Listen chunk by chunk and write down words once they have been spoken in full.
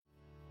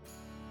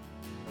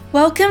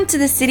Welcome to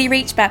the City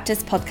Reach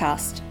Baptist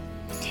podcast.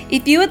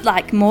 If you would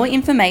like more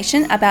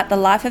information about the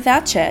life of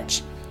our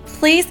church,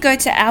 please go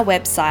to our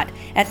website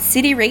at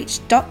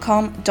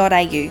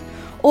cityreach.com.au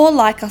or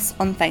like us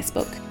on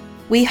Facebook.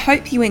 We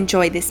hope you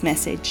enjoy this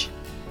message.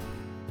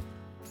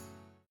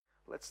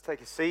 Let's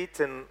take a seat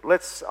and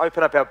let's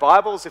open up our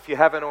Bibles, if you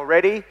haven't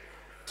already,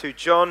 to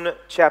John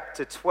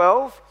chapter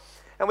 12.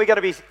 And we're going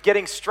to be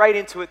getting straight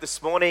into it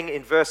this morning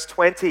in verse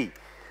 20.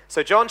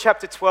 So John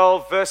chapter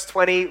 12, verse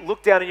 20,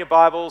 look down in your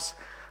Bibles.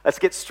 Let's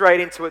get straight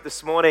into it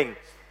this morning.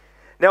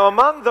 Now,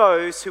 among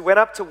those who went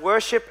up to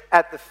worship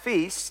at the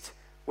feast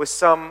were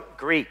some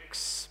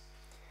Greeks.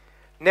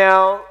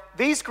 Now,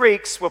 these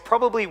Greeks were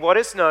probably what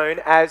is known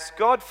as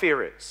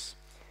God-fearers.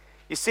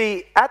 You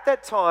see, at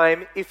that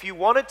time, if you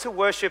wanted to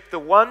worship the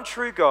one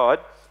true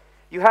God,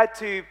 you had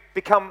to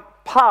become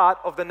part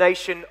of the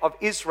nation of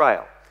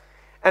Israel.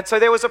 And so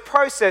there was a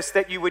process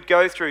that you would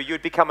go through. You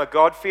would become a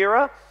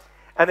God-fearer,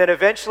 and then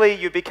eventually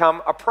you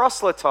become a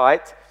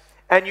proselyte,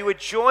 and you would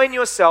join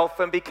yourself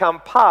and become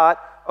part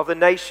of the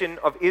nation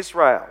of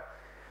Israel.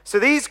 So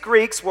these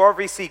Greeks were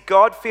obviously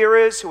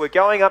God-fearers who were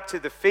going up to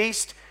the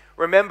feast.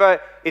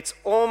 Remember, it's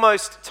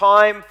almost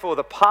time for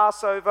the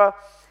Passover,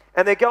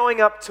 and they're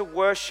going up to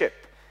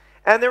worship.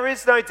 And there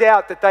is no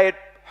doubt that they had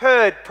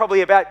heard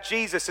probably about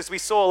Jesus, as we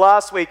saw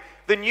last week.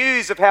 The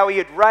news of how he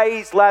had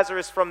raised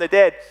Lazarus from the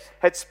dead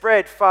had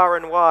spread far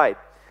and wide.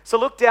 So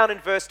look down in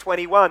verse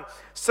 21.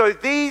 So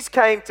these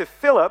came to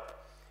Philip,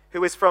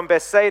 who is from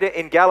Bethsaida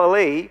in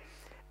Galilee,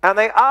 and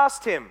they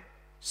asked him,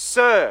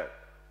 "Sir,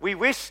 we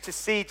wish to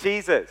see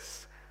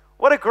Jesus."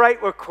 What a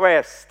great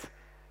request.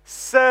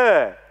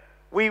 Sir,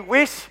 we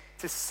wish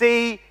to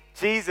see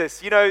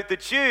Jesus. You know, the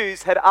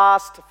Jews had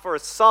asked for a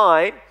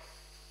sign,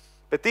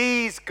 but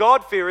these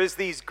God-fearers,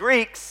 these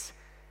Greeks,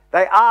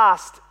 they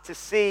asked to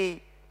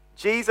see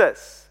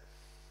Jesus.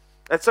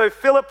 And so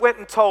Philip went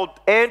and told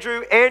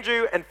Andrew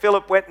and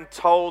Philip went and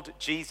told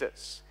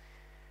Jesus.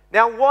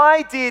 Now,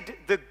 why did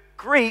the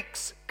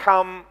Greeks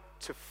come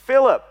to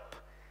Philip?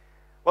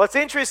 Well, it's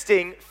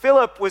interesting.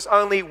 Philip was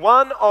only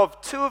one of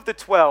two of the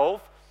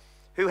 12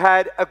 who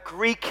had a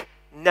Greek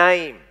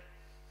name.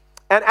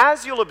 And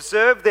as you'll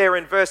observe there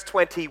in verse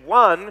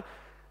 21,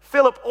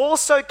 Philip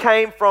also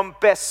came from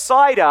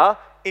Bethsaida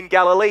in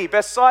Galilee.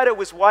 Bethsaida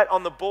was right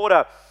on the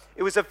border.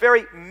 It was a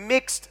very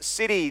mixed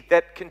city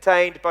that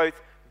contained both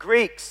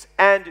Greeks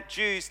and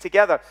Jews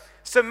together.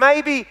 So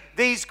maybe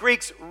these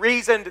Greeks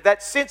reasoned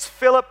that since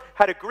Philip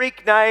had a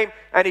Greek name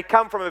and he'd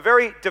come from a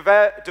very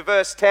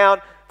diverse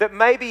town, that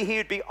maybe he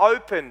would be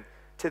open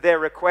to their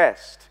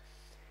request.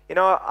 You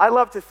know, I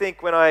love to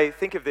think, when I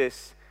think of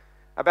this,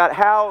 about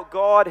how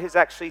God is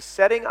actually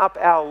setting up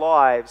our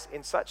lives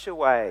in such a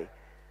way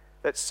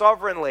that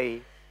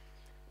sovereignly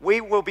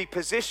we will be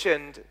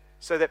positioned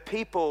so that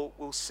people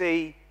will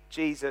see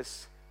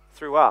Jesus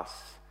through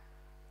us.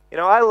 You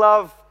know, I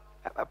love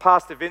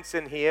Pastor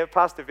Vincent here.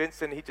 Pastor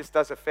Vincent, he just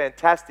does a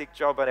fantastic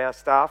job on our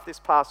staff. This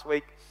past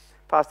week,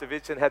 Pastor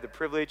Vincent had the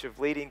privilege of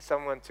leading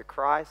someone to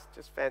Christ.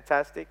 Just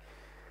fantastic.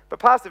 But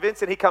Pastor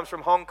Vincent, he comes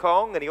from Hong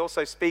Kong and he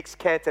also speaks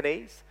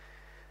Cantonese.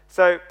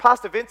 So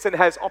Pastor Vincent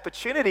has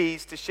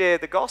opportunities to share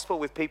the gospel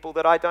with people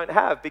that I don't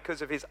have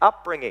because of his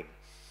upbringing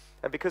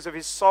and because of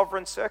his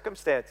sovereign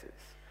circumstances.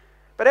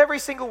 But every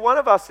single one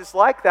of us is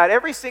like that.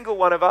 Every single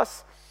one of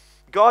us,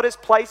 God has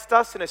placed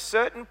us in a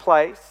certain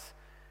place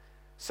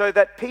so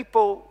that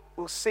people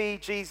will see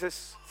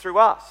Jesus through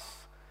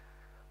us.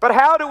 But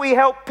how do we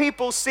help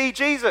people see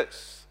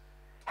Jesus?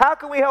 How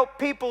can we help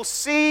people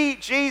see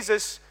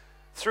Jesus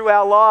through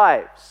our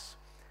lives?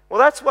 Well,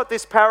 that's what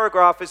this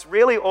paragraph is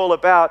really all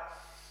about.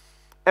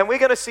 And we're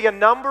going to see a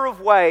number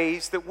of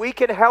ways that we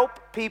can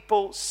help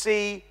people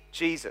see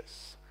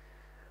Jesus.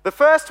 The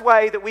first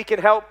way that we can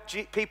help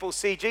people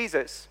see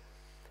Jesus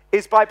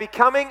is by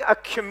becoming a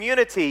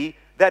community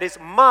that is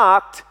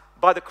marked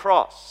by the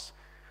cross.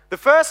 The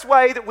first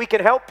way that we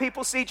can help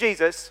people see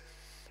Jesus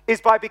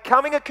is by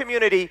becoming a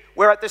community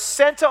where at the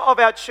center of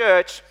our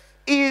church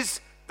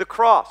is the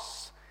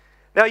cross.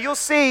 Now you'll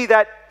see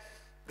that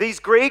these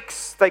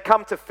Greeks, they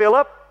come to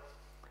Philip,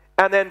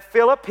 and then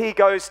Philip, he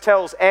goes,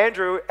 tells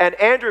Andrew, and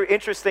Andrew,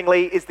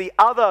 interestingly, is the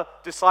other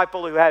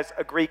disciple who has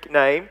a Greek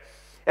name.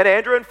 And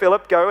Andrew and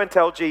Philip go and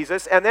tell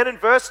Jesus, and then in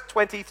verse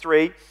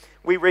 23,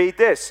 we read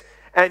this,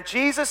 "And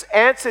Jesus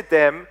answered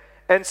them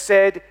and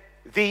said,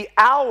 'The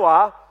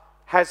hour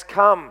has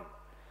come.'"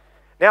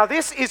 Now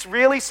this is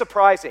really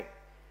surprising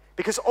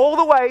because all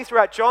the way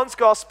throughout John's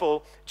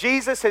gospel,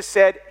 Jesus has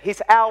said his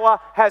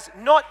hour has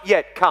not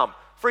yet come.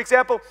 For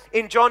example,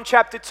 in John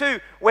chapter 2,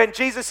 when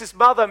Jesus'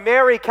 mother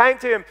Mary came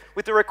to him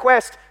with the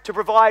request to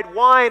provide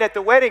wine at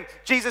the wedding,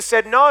 Jesus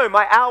said, "No,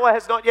 my hour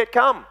has not yet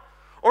come."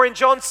 Or in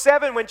John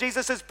 7, when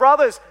Jesus'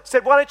 brothers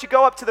said, "Why don't you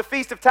go up to the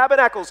Feast of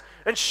Tabernacles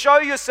and show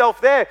yourself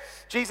there?"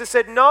 Jesus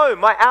said, "No,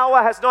 my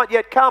hour has not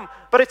yet come."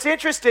 But it's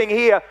interesting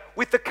here,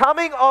 with the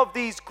coming of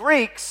these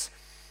Greeks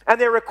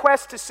and their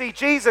request to see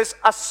Jesus,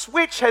 a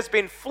switch has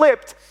been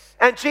flipped,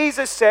 and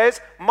Jesus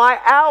says, "My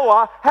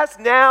hour has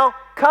now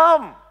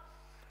come."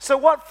 So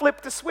what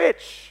flipped the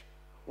switch?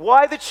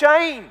 Why the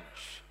change?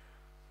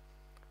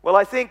 Well,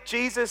 I think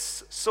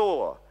Jesus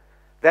saw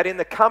that in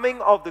the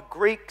coming of the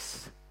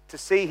Greeks to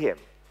see him,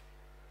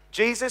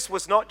 Jesus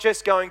was not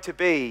just going to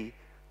be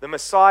the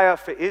Messiah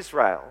for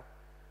Israel,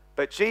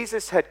 but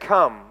Jesus had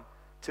come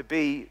to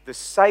be the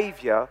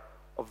Savior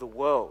of the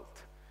world.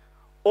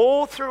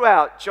 All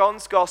throughout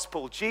John's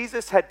Gospel,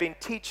 Jesus had been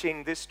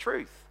teaching this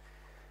truth.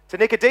 To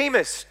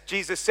Nicodemus,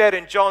 Jesus said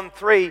in John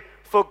 3,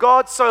 "For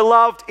God so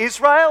loved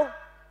Israel,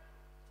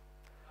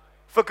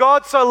 for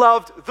God so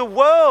loved the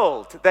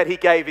world that he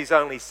gave his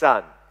only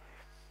Son."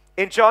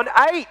 In John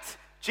 8,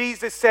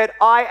 Jesus said,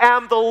 "I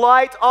am the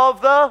light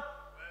of the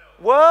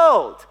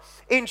world."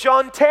 In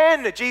John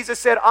 10, Jesus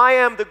said, "I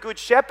am the good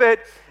shepherd."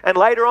 And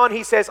later on,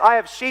 he says, "I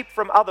have sheep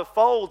from other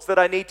folds that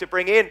I need to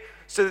bring in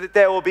so that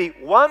there will be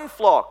one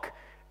flock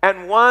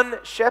and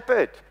one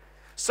shepherd."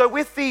 So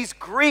with these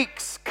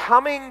Greeks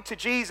coming to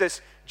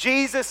Jesus,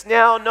 Jesus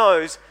now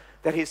knows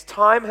that his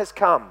time has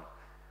come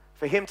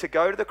for him to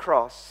go to the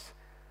cross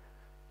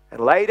and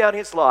lay down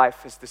his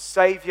life as the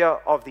Savior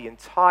of the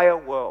entire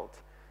world,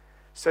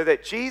 so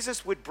that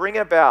Jesus would bring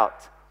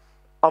about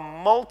a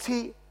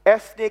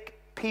multi-ethnic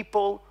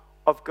people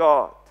of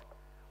God.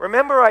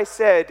 Remember, I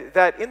said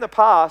that in the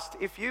past,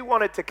 if you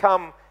wanted to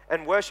come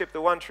and worship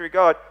the one true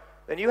God,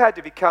 then you had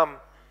to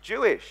become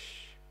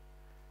Jewish.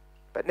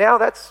 But now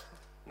that's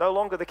no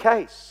longer the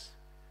case.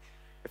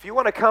 If you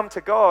want to come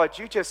to God,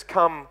 you just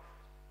come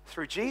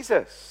through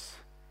Jesus.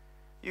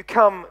 You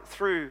come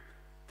through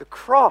the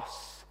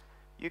cross.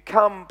 You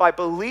come by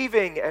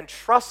believing and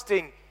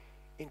trusting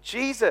in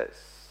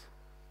Jesus.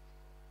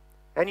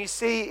 And you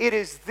see, it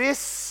is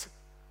this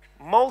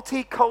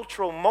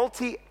multicultural,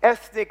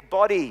 multi-ethnic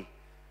body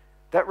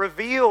that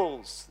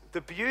reveals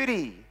the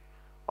beauty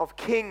of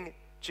King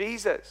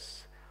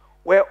Jesus,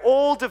 where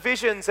all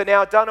divisions are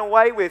now done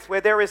away with,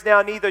 where there is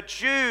now neither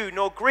Jew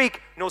nor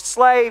Greek, nor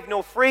slave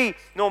nor free,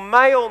 nor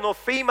male nor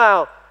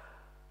female,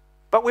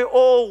 but we're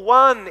all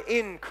one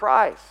in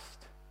Christ.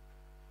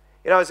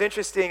 You know, it was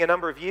interesting, a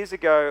number of years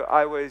ago,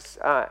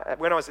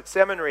 when I was at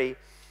seminary,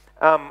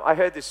 I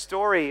heard this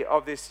story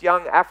of this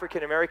young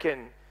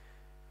African-American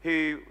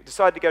who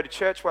decided to go to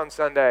church one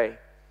Sunday.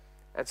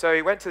 And so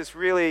he went to this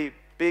really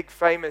big,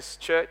 famous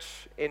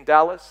church in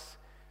Dallas,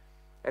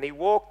 and he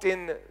walked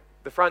in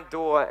the front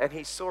door and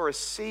he saw a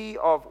sea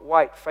of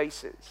white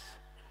faces.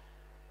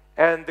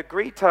 And the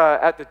greeter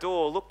at the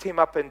door looked him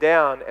up and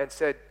down and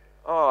said,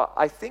 "Oh,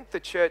 I think the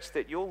church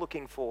that you're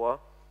looking for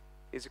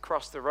is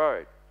across the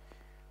road."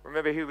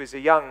 Remember, he was a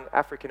young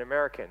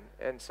African-American,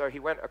 and so he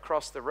went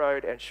across the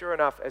road, and sure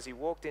enough, as he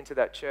walked into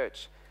that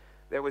church,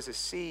 there was a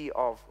sea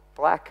of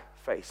black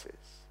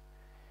faces.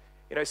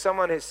 You know,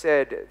 someone has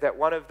said that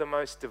one of the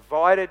most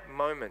divided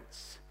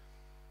moments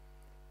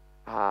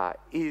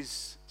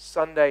is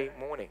Sunday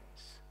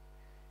mornings,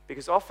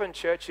 because often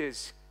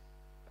churches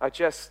are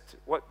just,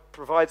 what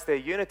provides their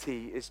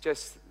unity is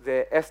just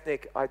their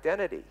ethnic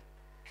identity.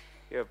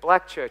 You have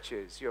black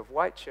churches, you have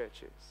white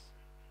churches.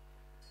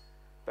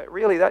 But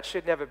really, that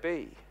should never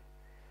be,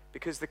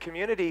 because the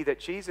community that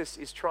Jesus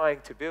is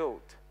trying to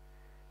build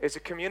is a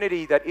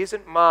community that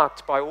isn't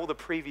marked by all the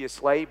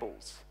previous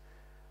labels,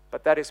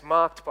 but that is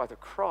marked by the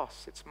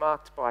cross. It's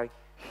marked by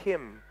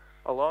him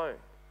alone.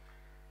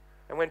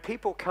 And when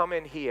people come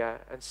in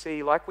here and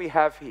see, like we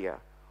have here,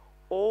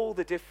 all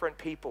the different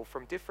people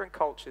from different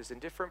cultures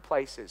and different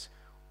places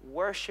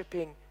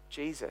worshiping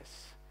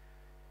Jesus,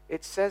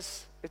 it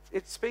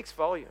speaks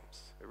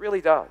volumes. It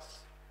really does.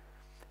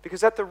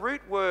 Because at the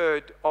root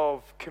word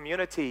of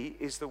community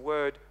is the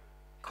word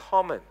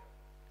common.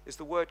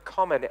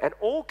 And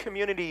all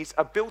communities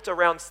are built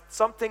around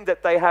something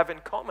that they have in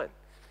common.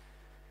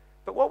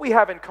 But what we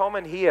have in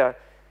common here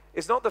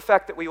is not the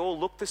fact that we all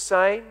look the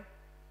same,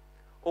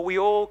 or we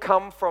all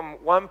come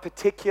from one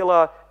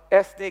particular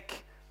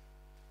ethnic,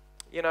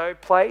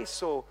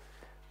 place, or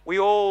we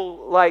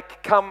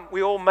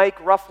all make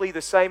roughly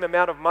the same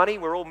amount of money,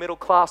 we're all middle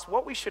class.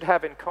 What we should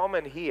have in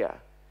common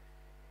here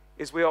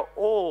is we are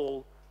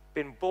all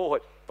been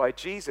bought by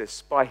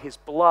Jesus, by his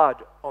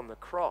blood on the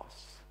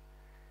cross.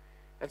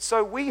 And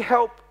so we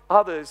help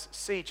others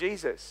see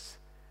Jesus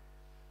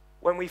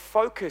when we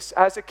focus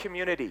as a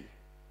community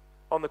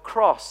on the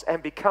cross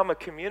and become a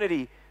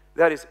community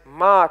that is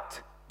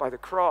marked by the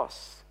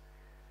cross.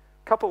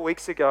 A couple of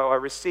weeks ago, I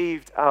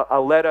received a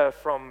letter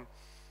from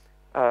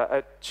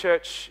a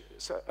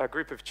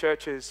group of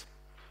churches,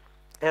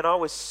 and I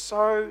was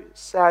so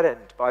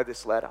saddened by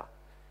this letter.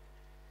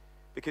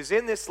 Because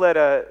in this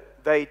letter,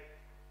 they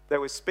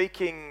were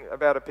speaking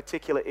about a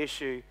particular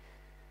issue,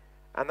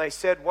 and they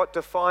said what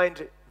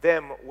defined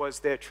them was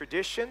their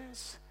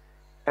traditions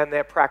and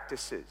their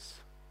practices.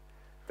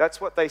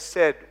 That's what they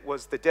said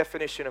was the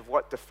definition of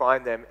what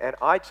defined them. And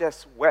I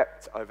just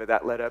wept over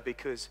that letter,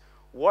 because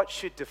what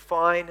should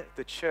define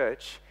the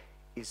church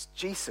is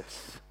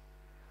Jesus.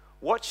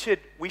 What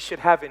we should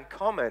have in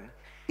common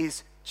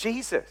is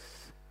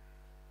Jesus.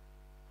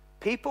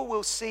 People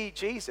will see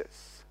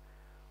Jesus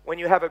when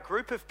you have a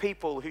group of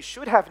people who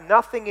should have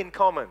nothing in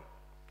common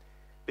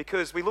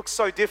because we look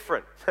so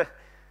different.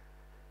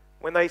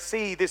 When they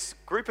see this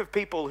group of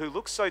people who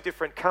look so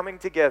different coming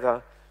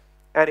together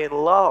and in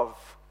love,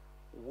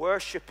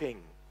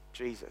 worshiping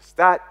Jesus.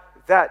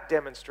 That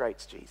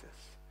demonstrates Jesus.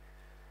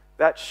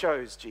 That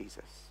shows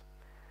Jesus.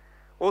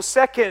 Well,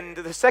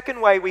 the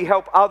second way we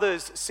help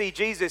others see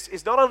Jesus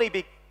is not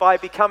only by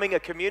becoming a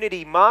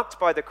community marked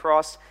by the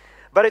cross,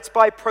 but it's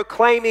by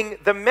proclaiming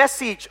the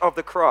message of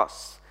the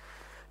cross.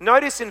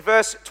 Notice in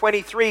verse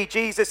 23,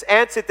 Jesus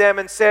answered them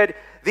and said,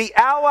 "The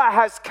hour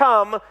has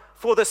come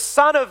for the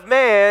Son of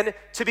Man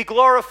to be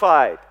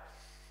glorified."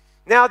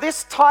 Now,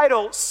 this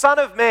title, Son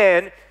of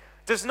Man,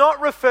 does not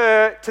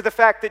refer to the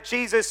fact that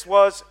Jesus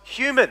was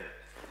human,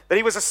 that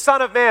he was a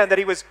Son of Man, that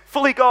he was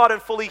fully God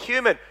and fully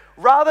human.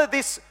 Rather,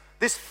 this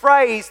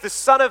phrase, the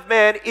Son of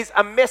Man, is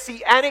a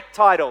messianic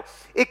title.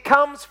 It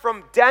comes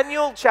from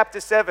Daniel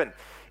chapter 7.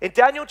 In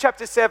Daniel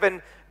chapter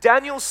 7,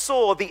 Daniel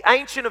saw the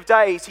Ancient of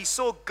Days. He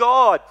saw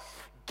God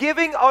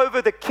giving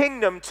over the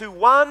kingdom to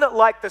one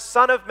like the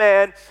Son of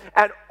Man,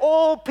 and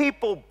all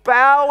people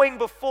bowing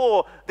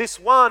before this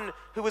one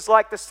who was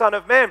like the Son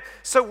of Man.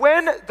 So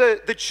when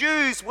the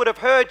Jews would have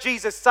heard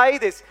Jesus say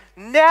this,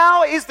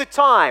 "Now is the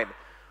time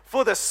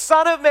for the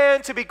Son of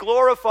Man to be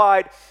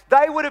glorified,"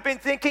 they would have been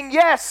thinking,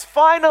 yes,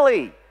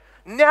 finally,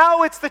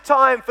 now it's the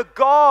time for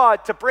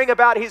God to bring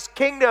about his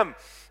kingdom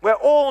where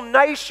all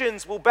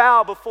nations will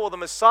bow before the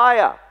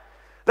Messiah.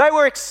 They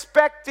were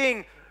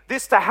expecting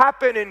this to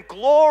happen in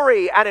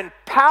glory and in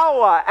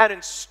power and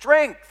in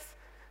strength.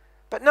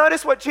 But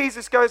notice what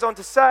Jesus goes on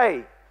to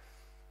say.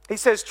 He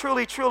says,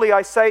 "Truly, truly,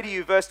 I say to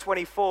you," verse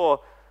 24,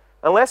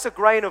 "unless a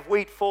grain of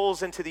wheat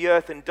falls into the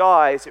earth and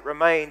dies, it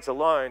remains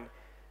alone.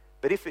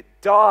 But if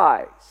it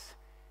dies,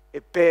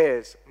 it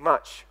bears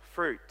much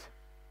fruit."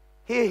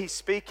 Here he's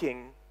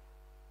speaking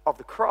of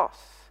the cross.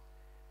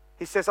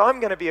 He says, I'm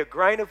going to be a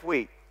grain of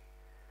wheat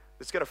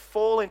that's going to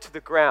fall into the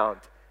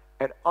ground,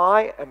 and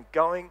I am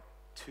going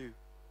to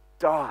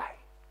die.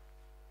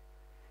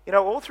 You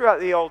know, all throughout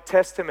the Old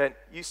Testament,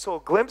 you saw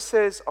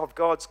glimpses of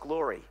God's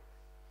glory.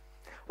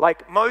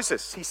 Like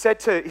Moses, he said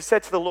to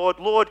the Lord,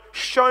 "Lord,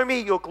 show me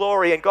your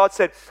glory." And God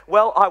said,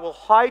 "Well, I will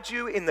hide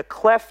you in the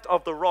cleft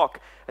of the rock."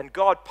 And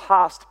God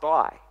passed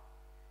by.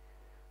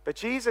 But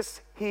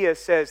Jesus here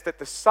says that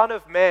the Son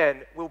of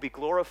Man will be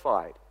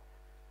glorified.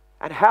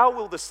 And how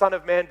will the Son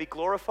of Man be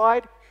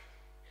glorified?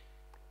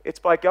 It's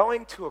by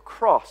going to a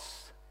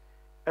cross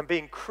and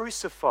being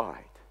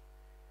crucified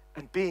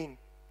and being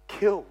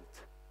killed.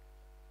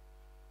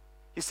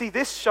 You see,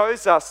 this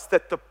shows us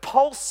that the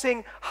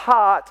pulsing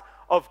heart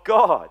of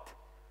God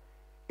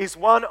is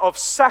one of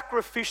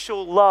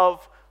sacrificial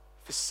love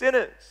for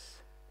sinners.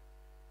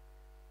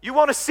 You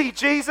want to see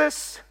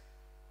Jesus?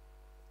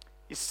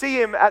 You see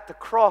him at the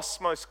cross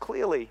most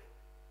clearly.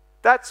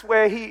 That's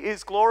where he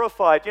is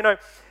glorified. You know,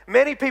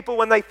 many people,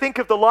 when they think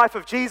of the life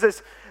of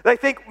Jesus, they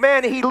think,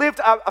 man, he lived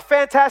a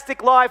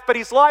fantastic life, but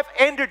his life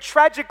ended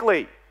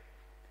tragically.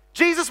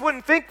 Jesus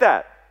wouldn't think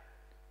that.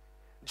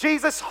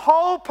 Jesus'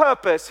 whole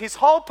purpose, his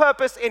whole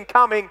purpose in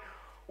coming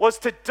was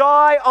to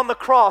die on the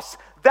cross.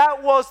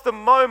 That was the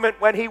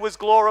moment when he was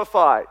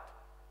glorified.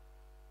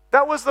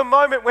 That was the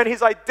moment when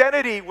his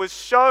identity was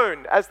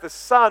shown as the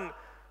Son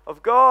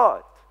of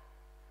God.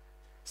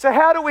 So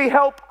how do we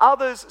help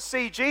others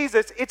see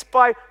Jesus? It's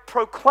by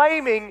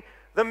proclaiming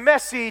the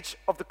message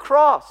of the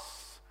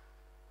cross.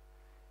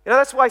 You know,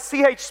 that's why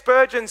C.H.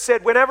 Spurgeon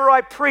said, whenever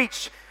I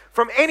preach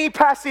from any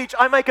passage,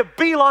 I make a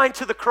beeline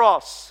to the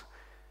cross,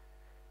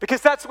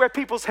 because that's where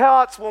people's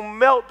hearts will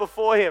melt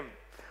before him.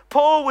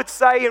 Paul would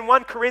say in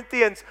 1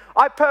 Corinthians,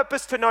 I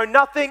purpose to know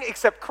nothing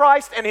except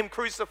Christ and him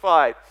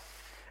crucified.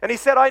 And he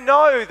said, I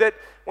know that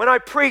when I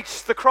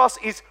preach, the cross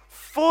is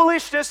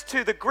foolishness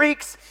to the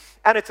Greeks,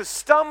 and it's a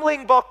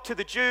stumbling block to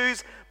the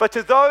Jews, but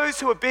to those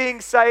who are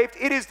being saved,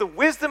 it is the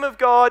wisdom of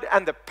God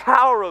and the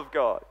power of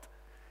God.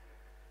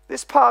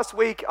 This past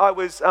week, I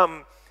was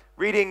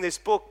reading this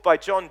book by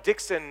John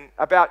Dixon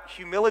about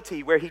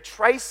humility, where he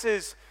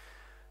traces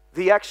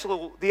the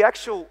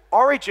actual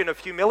origin of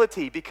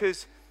humility,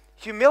 because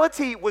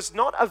humility was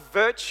not a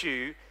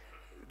virtue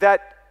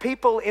that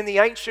people in the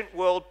ancient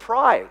world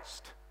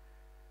prized.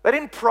 They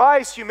didn't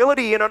prize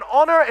humility. In an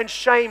honor and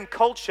shame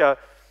culture,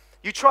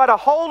 you try to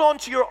hold on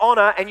to your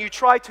honor and you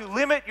try to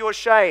limit your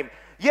shame.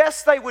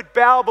 Yes, they would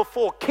bow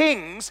before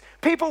kings.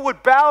 People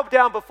would bow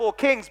down before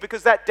kings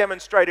because that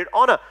demonstrated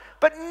honor.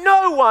 But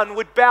no one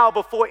would bow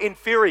before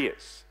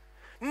inferiors.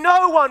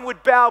 No one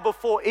would bow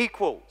before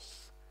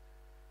equals.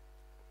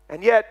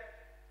 And yet,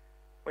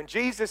 when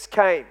Jesus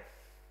came,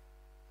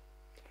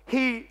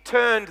 he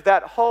turned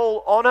that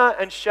whole honor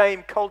and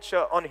shame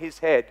culture on his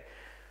head.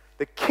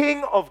 The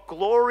King of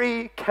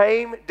glory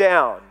came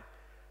down,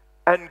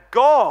 and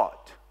God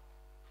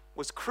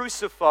was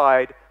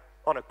crucified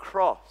on a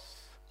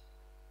cross.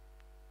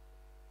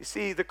 You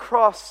see, the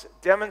cross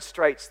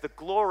demonstrates the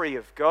glory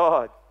of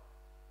God.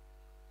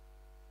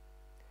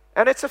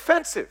 And it's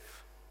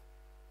offensive,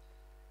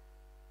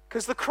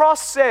 because the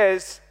cross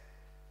says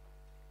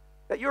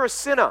that you're a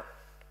sinner.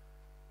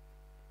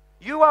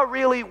 You are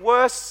really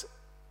worse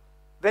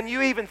than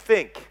you even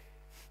think.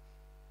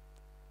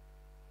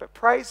 But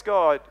praise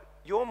God,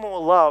 you're more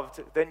loved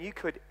than you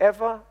could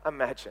ever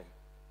imagine.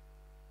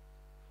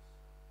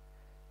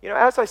 You know,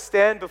 as I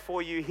stand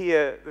before you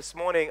here this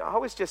morning, I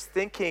was just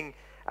thinking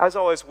as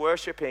I was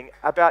worshiping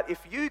about if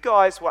you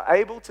guys were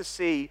able to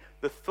see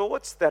the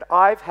thoughts that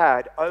I've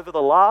had over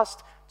the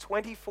last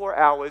 24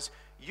 hours,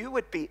 you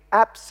would be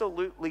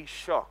absolutely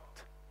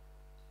shocked.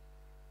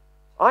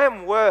 I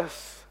am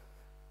worse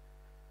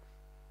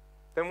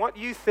than what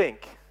you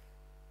think.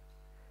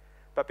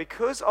 But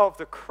because of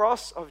the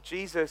cross of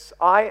Jesus,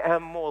 I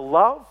am more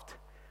loved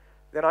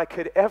than I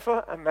could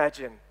ever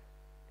imagine.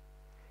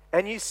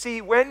 And you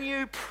see, when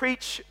you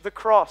preach the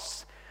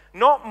cross,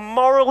 not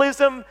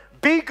moralism,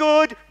 be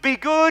good, be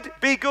good,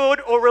 be good,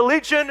 or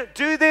religion,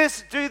 do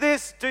this, do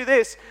this, do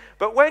this.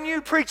 But when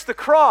you preach the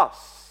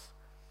cross,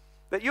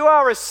 that you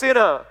are a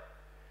sinner,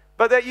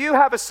 but that you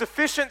have a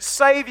sufficient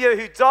Savior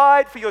who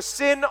died for your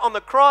sin on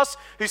the cross,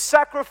 who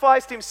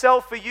sacrificed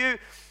himself for you,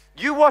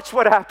 you watch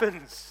what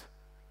happens.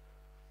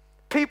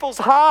 People's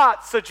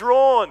hearts are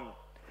drawn.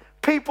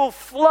 People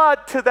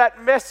flood to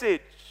that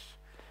message.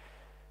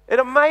 It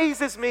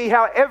amazes me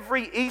how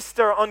every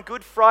Easter on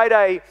Good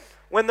Friday,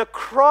 when the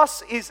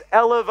cross is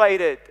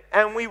elevated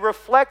and we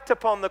reflect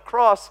upon the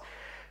cross,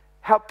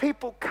 how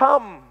people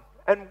come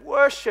and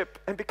worship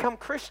and become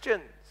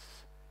Christians.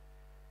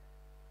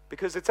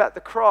 Because it's at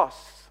the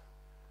cross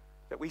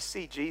that we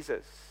see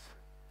Jesus.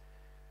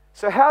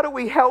 So how do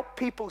we help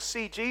people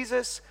see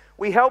Jesus?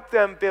 We help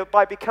them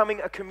by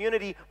becoming a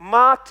community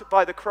marked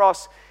by the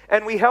cross,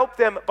 and we help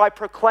them by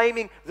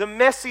proclaiming the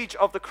message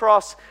of the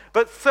cross.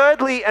 But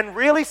thirdly, and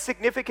really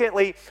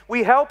significantly,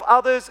 we help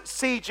others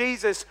see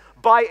Jesus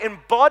by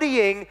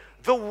embodying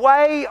the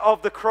way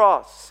of the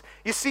cross.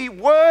 You see,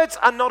 words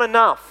are not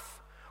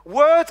enough.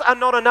 Words are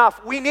not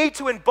enough. We need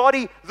to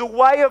embody the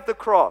way of the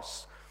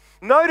cross.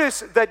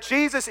 Notice that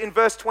Jesus in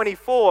verse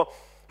 24,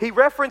 he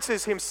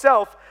references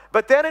himself,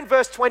 but then in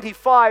verse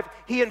 25,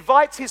 he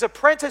invites his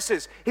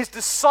apprentices, his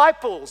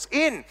disciples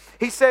in.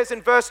 He says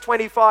in verse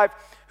 25,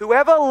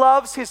 whoever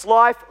loves his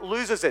life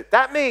loses it.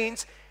 That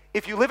means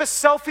if you live a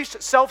selfish,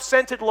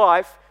 self-centered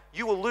life,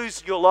 you will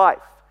lose your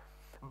life.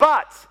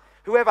 But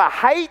whoever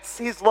hates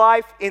his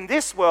life in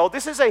this world,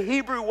 this is a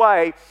Hebrew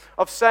way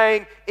of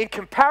saying, in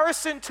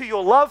comparison to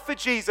your love for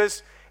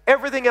Jesus,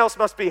 everything else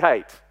must be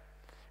hate.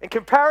 In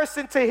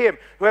comparison to him,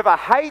 whoever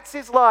hates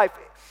his life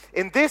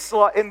in this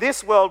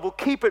world will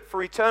keep it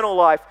for eternal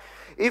life.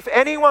 If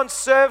anyone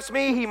serves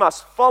me, he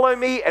must follow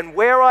me, and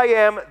where I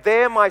am,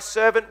 there my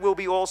servant will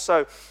be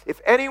also. If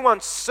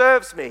anyone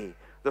serves me,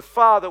 the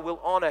Father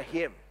will honor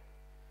him.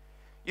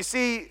 You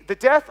see, the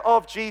death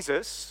of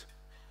Jesus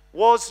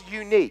was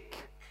unique.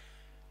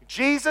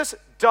 Jesus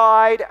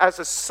died as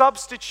a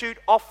substitute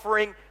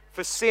offering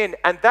for sin,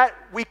 and that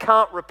we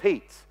can't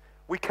repeat.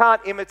 We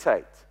can't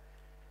imitate.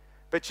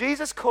 But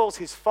Jesus calls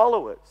his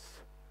followers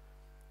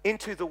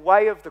into the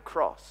way of the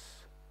cross,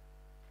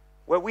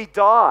 where we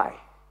die,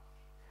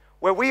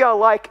 where we are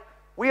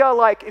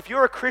like, if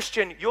you're a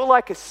Christian, you're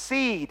like a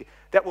seed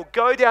that will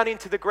go down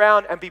into the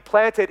ground and be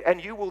planted,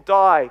 and you will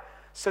die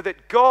so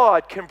that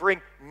God can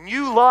bring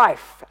new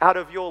life out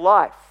of your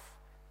life.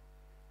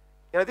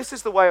 You know, this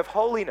is the way of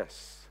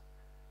holiness,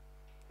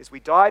 is we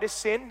die to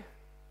sin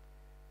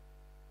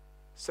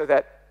so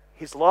that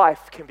his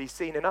life can be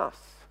seen in us.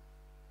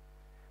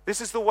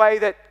 This is the way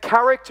that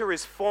character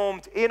is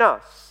formed in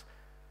us.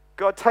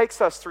 God takes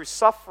us through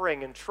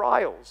suffering and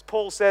trials.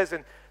 Paul says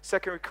in 2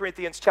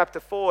 Corinthians chapter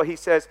 4, he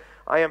says,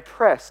 I am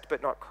pressed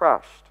but not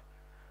crushed.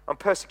 I'm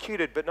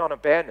persecuted but not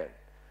abandoned.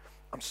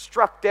 I'm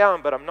struck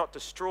down but I'm not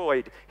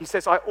destroyed. He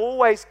says, I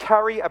always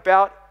carry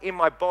about in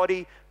my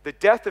body the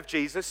death of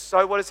Jesus.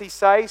 So what does he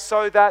say?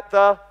 So that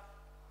the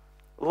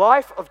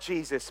life of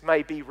Jesus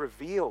may be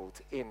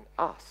revealed in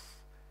us.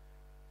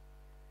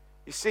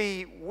 You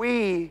see,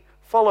 we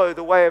follow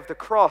the way of the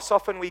cross.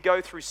 Often we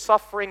go through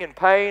suffering and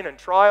pain and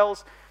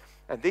trials,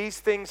 and these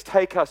things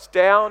take us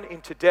down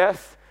into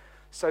death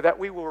so that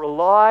we will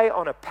rely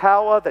on a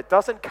power that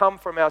doesn't come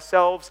from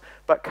ourselves,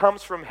 but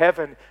comes from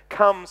heaven,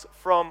 comes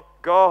from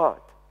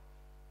God.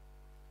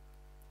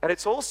 And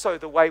it's also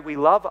the way we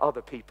love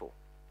other people.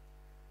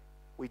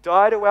 We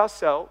die to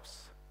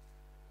ourselves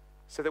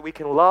so that we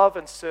can love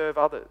and serve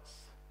others.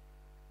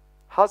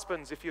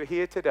 Husbands, if you're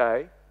here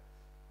today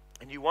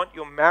and you want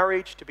your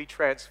marriage to be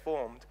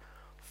transformed,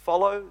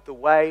 follow the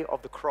way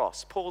of the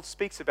cross. Paul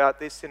speaks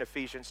about this in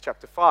Ephesians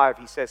chapter 5.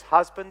 He says,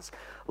 husbands,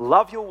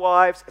 love your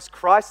wives as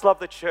Christ loved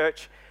the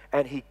church,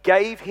 and he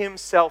gave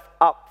himself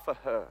up for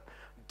her.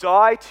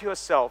 Die to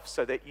yourself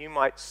so that you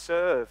might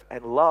serve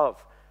and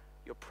love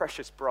your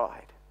precious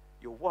bride,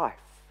 your wife.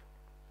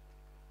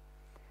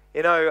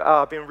 You know,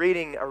 I've been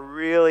reading a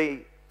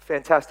really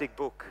fantastic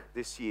book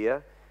this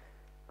year.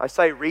 I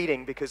say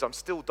reading because I'm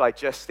still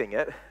digesting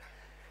it.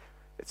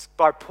 It's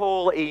by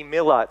Paul E.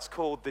 Miller. It's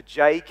called The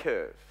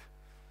J-Curve,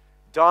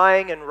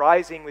 Dying and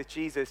Rising with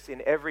Jesus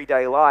in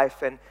Everyday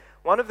Life. And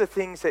one of the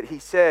things that he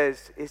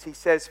says is, he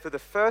says, for the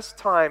first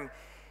time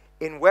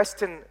in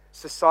Western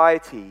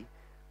society,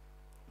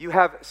 you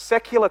have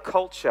secular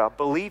culture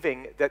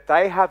believing that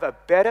they have a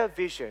better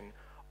vision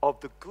of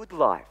the good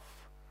life,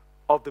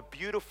 of the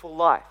beautiful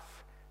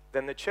life,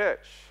 than the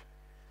church.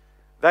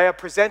 They are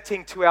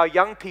presenting to our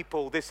young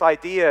people this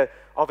idea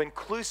of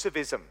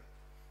inclusivism,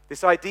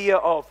 this idea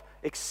of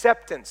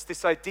acceptance,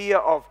 this idea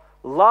of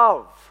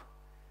love.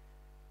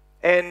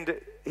 And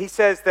he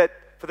says that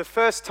for the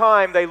first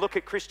time they look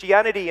at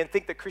Christianity and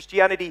think that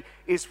Christianity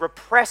is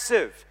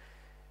repressive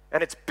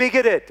and it's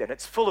bigoted and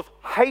it's full of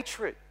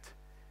hatred.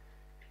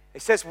 He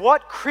says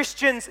what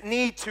Christians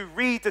need to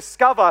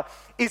rediscover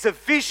is a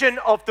vision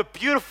of the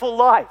beautiful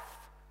life,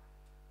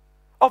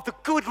 of the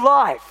good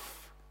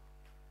life.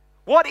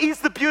 What is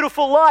the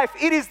beautiful life?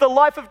 It is the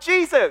life of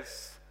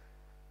Jesus,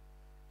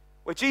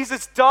 where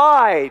Jesus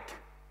died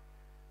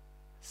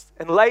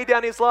and laid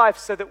down his life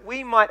so that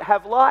we might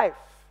have life.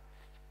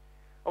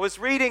 I was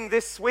reading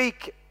this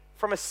week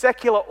from a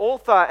secular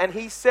author, and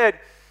he said,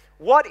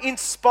 what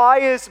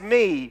inspires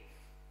me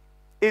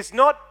is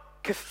not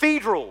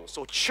cathedrals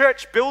or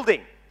church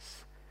buildings,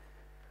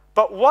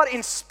 but what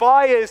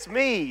inspires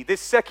me, this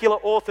secular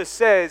author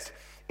says,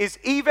 is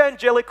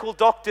evangelical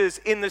doctors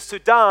in the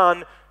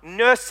Sudan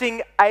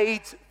nursing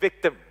AIDS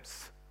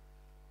victims.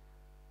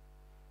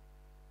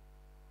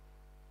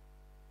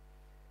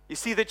 You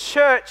see, the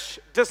church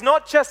does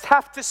not just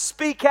have to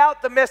speak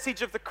out the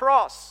message of the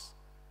cross.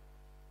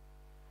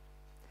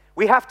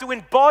 We have to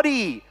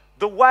embody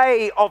the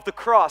way of the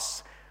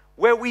cross,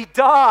 where we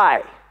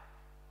die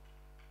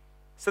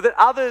so that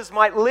others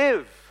might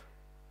live.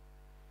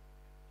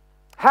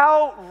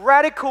 How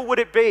radical would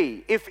it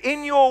be if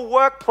in your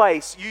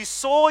workplace you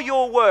saw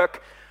your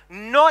work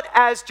not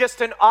as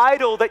just an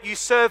idol that you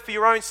serve for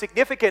your own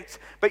significance,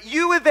 but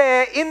you were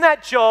there in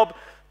that job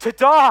to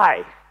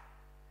die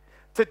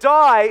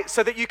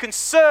so that you can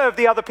serve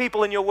the other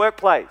people in your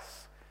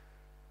workplace.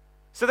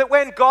 So that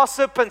when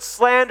gossip and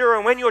slander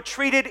and when you're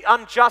treated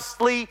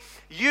unjustly,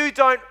 you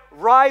don't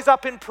rise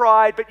up in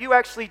pride, but you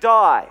actually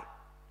die.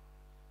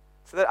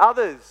 So that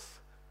others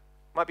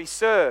might be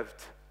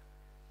served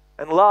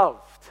and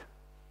loved.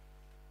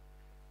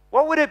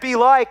 What would it be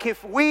like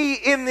if we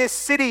in this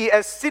city,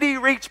 as City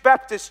Reach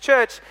Baptist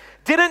Church,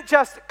 didn't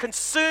just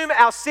consume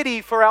our city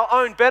for our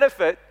own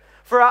benefit,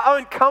 for our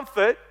own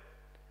comfort,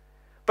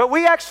 but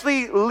we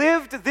actually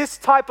lived this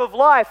type of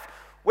life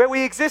where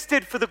we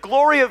existed for the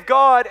glory of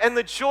God and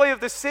the joy of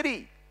the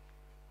city?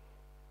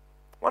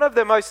 One of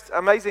the most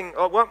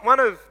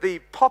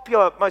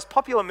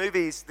popular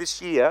movies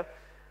this year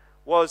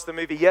was the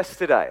movie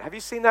Yesterday. Have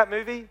you seen that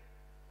movie?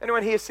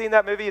 Anyone here seen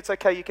that movie? It's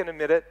okay, you can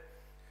admit it.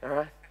 All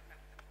right.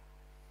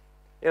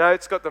 You know,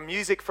 it's got the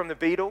music from the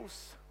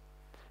Beatles.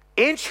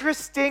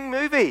 Interesting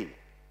movie.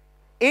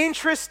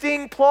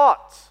 Interesting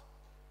plot.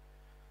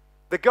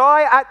 The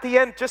guy at the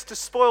end, just to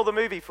spoil the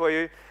movie for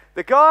you,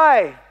 the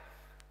guy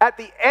at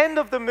the end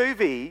of the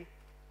movie,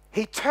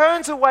 he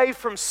turns away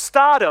from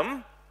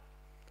stardom,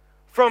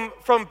 from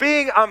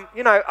being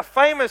a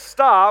famous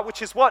star,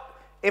 which is what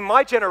in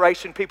my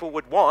generation people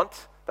would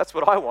want. That's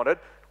what I wanted.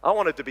 I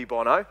wanted to be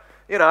Bono,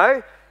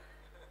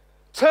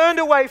 Turned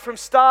away from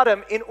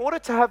stardom in order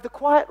to have the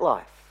quiet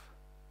life,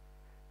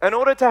 in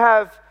order to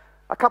have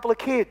a couple of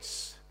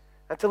kids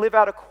and to live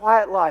out a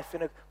quiet life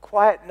in a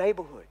quiet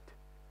neighborhood.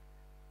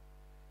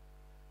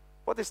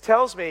 What this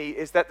tells me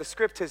is that the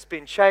script has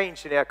been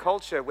changed in our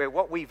culture, where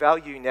what we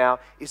value now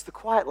is the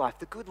quiet life,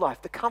 the good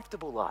life, the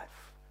comfortable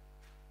life.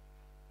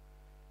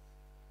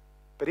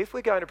 But if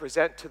we're going to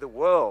present to the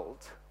world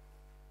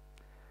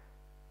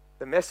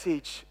the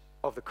message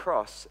of the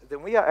cross,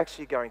 then we are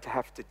actually going to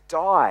have to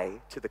die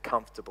to the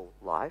comfortable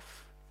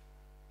life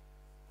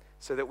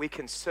so that we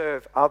can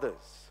serve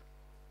others.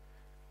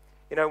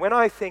 When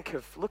I think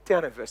of, look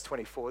down at verse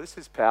 24, this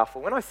is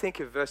powerful. When I think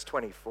of verse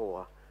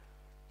 24,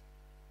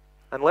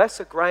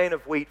 unless a grain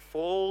of wheat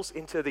falls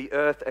into the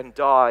earth and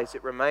dies,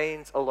 it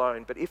remains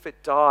alone. But if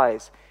it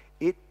dies,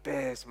 it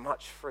bears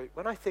much fruit.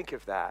 When I think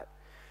of that,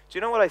 do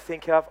you know what I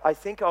think of? I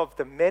think of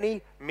the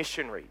many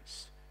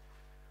missionaries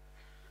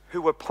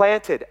who were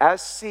planted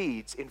as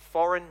seeds in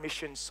foreign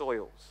mission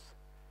soils,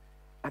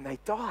 and they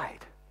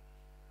died.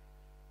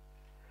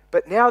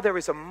 But now there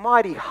is a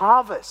mighty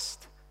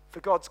harvest for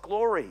God's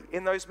glory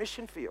in those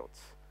mission fields.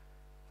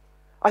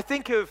 I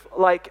think of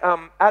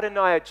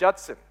Adoniah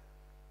Judson,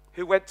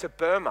 who went to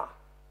Burma.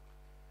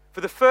 For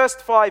the first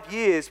 5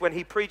 years when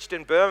he preached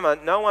in Burma,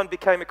 no one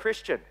became a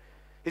Christian.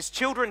 His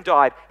children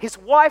died. His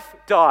wife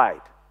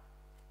died.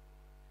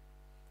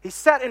 He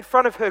sat in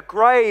front of her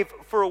grave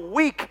for a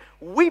week,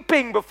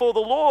 weeping before the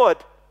Lord.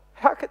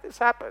 How could this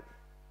happen?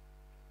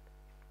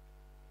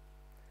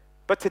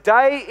 But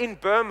today in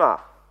Burma,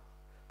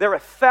 there are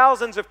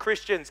thousands of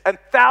Christians and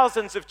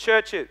thousands of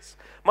churches.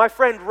 My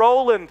friend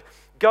Roland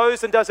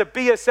goes and does a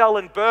BSL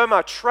in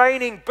Burma,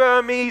 training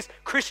Burmese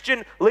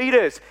Christian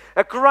leaders.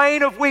 A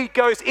grain of wheat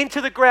goes into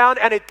the ground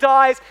and it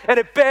dies and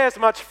it bears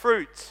much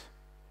fruit.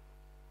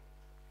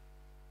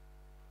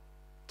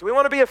 Do we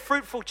want to be a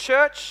fruitful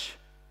church?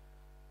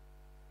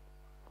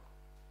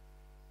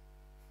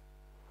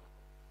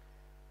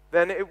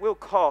 Then it will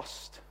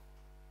cost.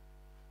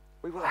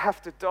 We will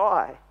have to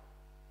die.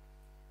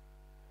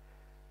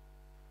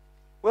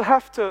 We'll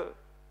have to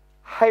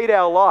hate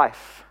our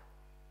life.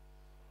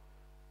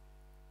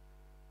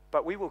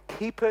 but we will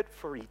keep it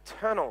for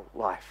eternal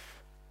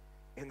life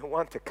in the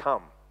one to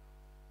come.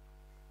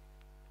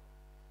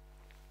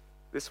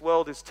 This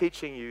world is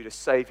teaching you to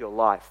save your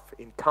life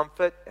in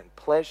comfort and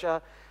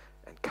pleasure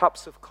and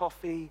cups of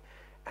coffee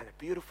and a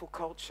beautiful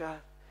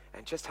culture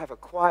and just have a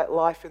quiet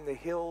life in the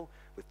hill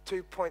with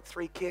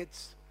 2.3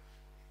 kids.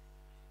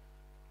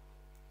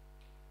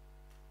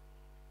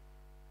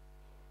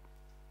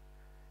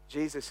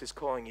 Jesus is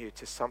calling you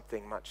to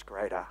something much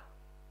greater.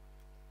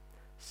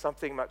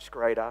 Something much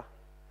greater.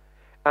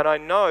 And I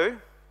know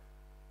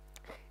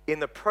in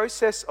the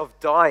process of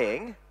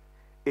dying,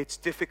 it's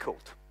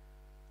difficult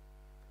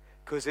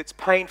because it's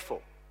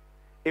painful.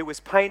 It was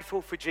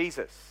painful for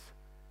Jesus.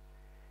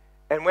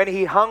 And when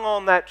he hung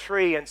on that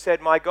tree and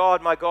said, my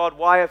God,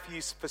 why have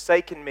you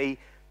forsaken me?"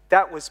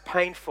 That was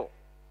painful.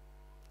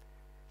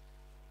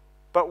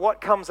 But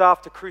what comes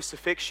after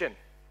crucifixion?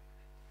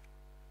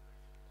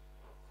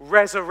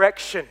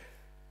 Resurrection.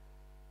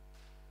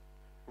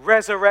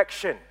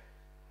 Resurrection.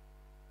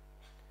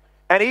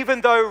 And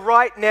even though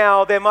right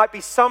now there might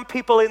be some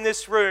people in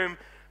this room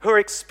who are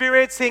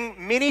experiencing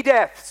mini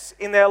deaths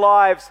in their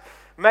lives,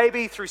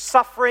 maybe through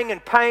suffering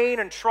and pain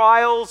and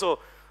trials or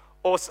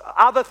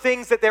other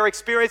things that they're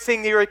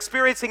experiencing, you're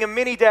experiencing a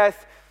mini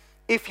death.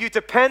 If you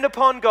depend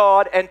upon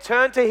God and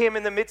turn to him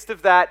in the midst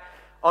of that,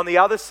 on the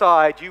other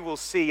side, you will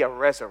see a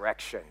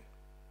resurrection.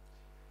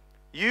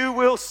 You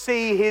will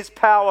see his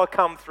power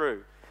come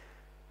through.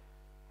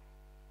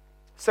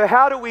 So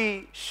how do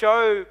we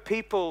show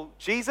people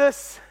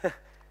Jesus?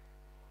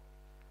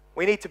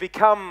 We need to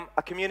become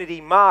a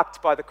community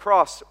marked by the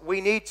cross.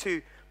 We need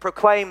to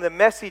proclaim the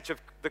message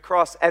of the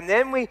cross, and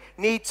then we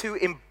need to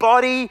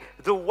embody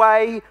the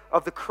way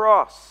of the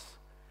cross.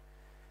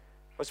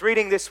 I was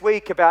reading this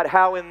week about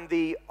how in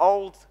the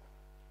old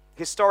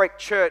historic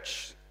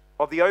church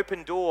of the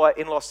Open Door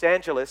in Los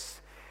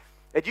Angeles,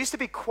 it used to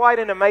be quite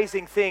an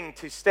amazing thing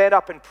to stand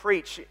up and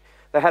preach.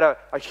 They had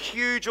a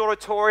huge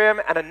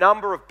auditorium and a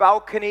number of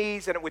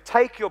balconies, and it would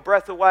take your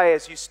breath away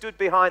as you stood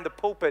behind the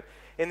pulpit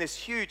in this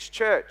huge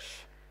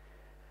church.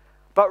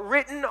 But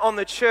written on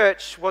the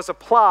church was a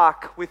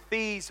plaque with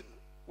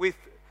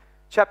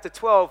chapter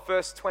 12,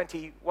 verse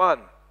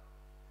 21.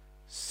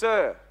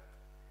 "Sir,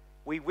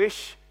 we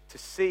wish to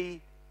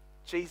see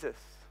Jesus."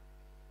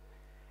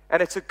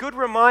 And it's a good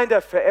reminder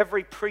for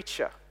every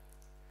preacher.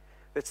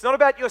 It's not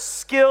about your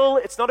skill,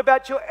 it's not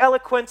about your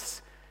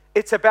eloquence,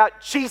 it's about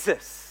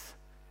Jesus.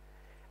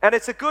 And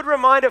it's a good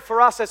reminder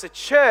for us as a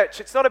church.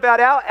 It's not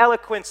about our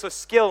eloquence or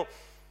skill.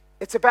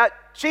 It's about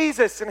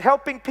Jesus and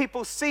helping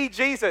people see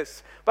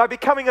Jesus by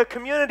becoming a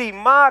community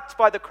marked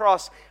by the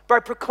cross, by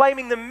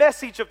proclaiming the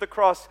message of the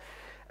cross,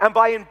 and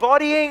by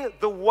embodying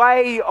the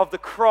way of the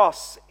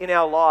cross in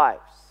our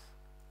lives.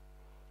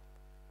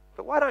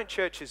 But why don't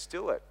churches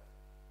do it?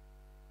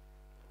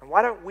 And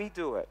why don't we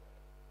do it?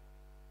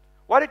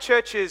 Why do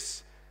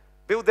churches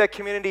build their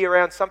community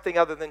around something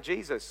other than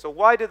Jesus? Or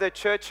why do the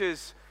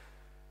churches,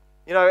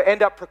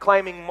 end up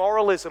proclaiming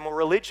moralism or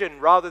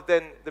religion rather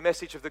than the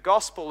message of the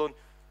gospel? And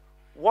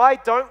why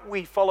don't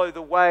we follow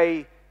the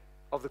way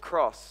of the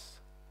cross?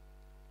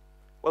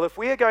 Well, if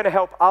we are going to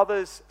help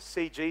others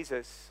see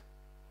Jesus,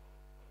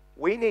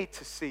 we need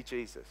to see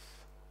Jesus.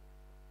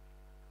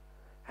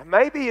 And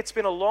maybe it's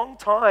been a long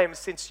time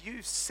since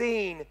you've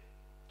seen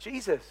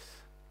Jesus.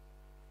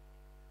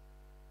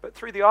 But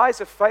through the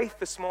eyes of faith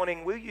this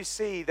morning, will you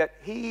see that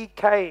he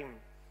came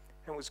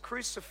and was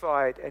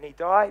crucified and he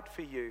died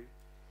for you?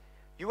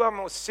 You are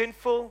more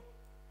sinful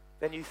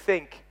than you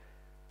think,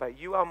 but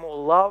you are more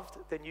loved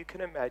than you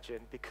can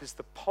imagine, because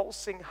the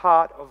pulsing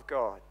heart of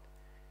God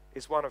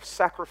is one of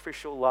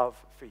sacrificial love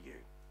for you.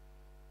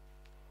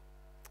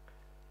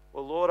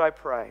 Well, Lord, I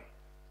pray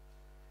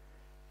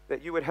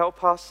that you would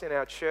help us in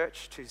our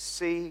church to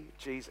see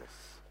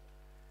Jesus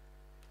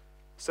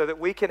so that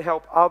we can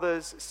help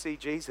others see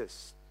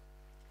Jesus.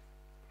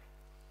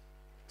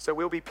 So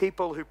we'll be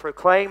people who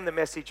proclaim the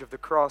message of the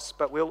cross,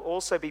 but we'll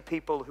also be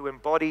people who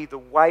embody the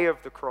way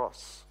of the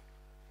cross.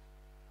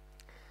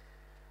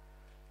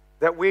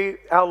 That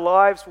our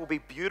lives will be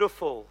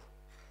beautiful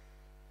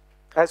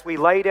as we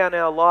lay down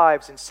our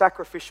lives in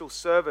sacrificial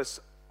service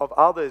of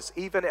others,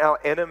 even our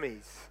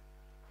enemies.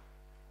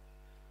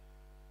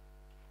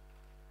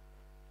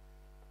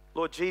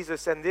 Lord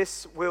Jesus, and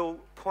this will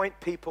point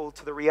people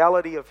to the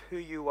reality of who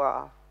you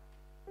are.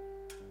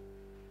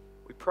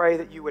 We pray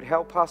that you would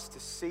help us to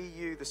see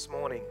you this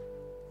morning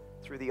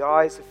through the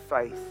eyes of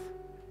faith,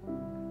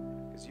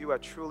 because you are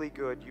truly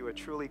good, you are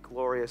truly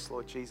glorious,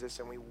 Lord Jesus,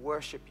 and we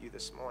worship you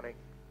this morning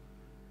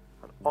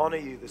and honor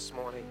you this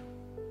morning,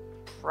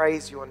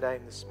 praise your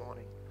name this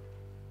morning.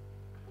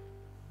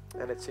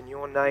 And it's in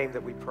your name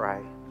that we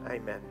pray.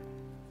 Amen.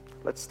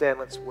 Let's stand,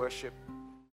 let's worship.